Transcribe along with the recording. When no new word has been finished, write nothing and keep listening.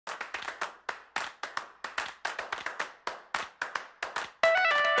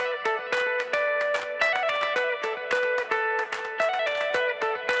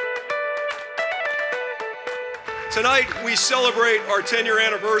Tonight, we celebrate our 10-year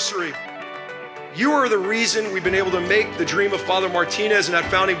anniversary. You are the reason we've been able to make the dream of Father Martinez and that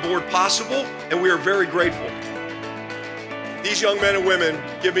founding board possible, and we are very grateful. These young men and women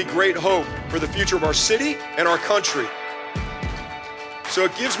give me great hope for the future of our city and our country. So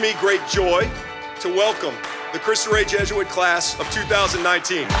it gives me great joy to welcome the Cristo Rey Jesuit class of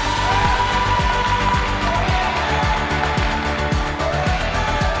 2019.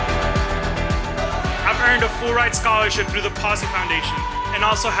 I've earned a full-ride scholarship through the Posse Foundation and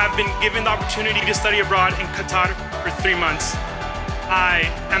also have been given the opportunity to study abroad in Qatar for 3 months. I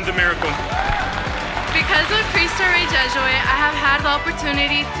am the miracle. Because of Cristo Rey Jesuit, I have had the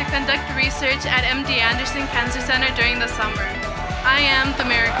opportunity to conduct research at MD Anderson Cancer Center during the summer. I am the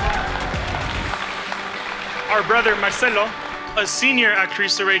miracle. Our brother Marcelo, a senior at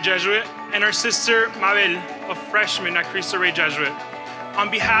Cristo Rey Jesuit, and our sister Mabel, a freshman at Cristo Rey Jesuit. On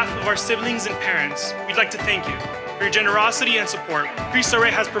behalf of our siblings and parents, we'd like to thank you for your generosity and support. Cristo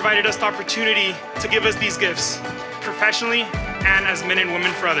Rey has provided us the opportunity to give us these gifts, professionally and as men and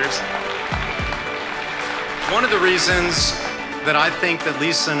women for others. One of the reasons that I think that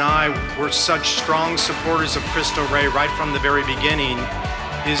Lisa and I were such strong supporters of Cristo Rey right from the very beginning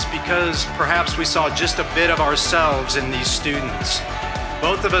is because perhaps we saw just a bit of ourselves in these students.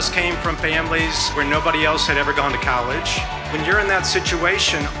 Both of us came from families where nobody else had ever gone to college. When you're in that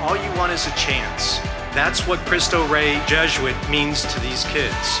situation, all you want is a chance. That's what Cristo Rey Jesuit means to these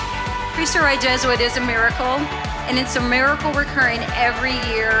kids. Cristo Rey Jesuit is a miracle, and it's a miracle recurring every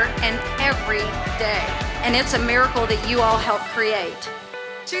year and every day. And it's a miracle that you all help create.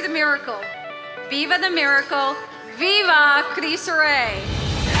 To the miracle, Viva the Miracle, Viva Cristo Rey!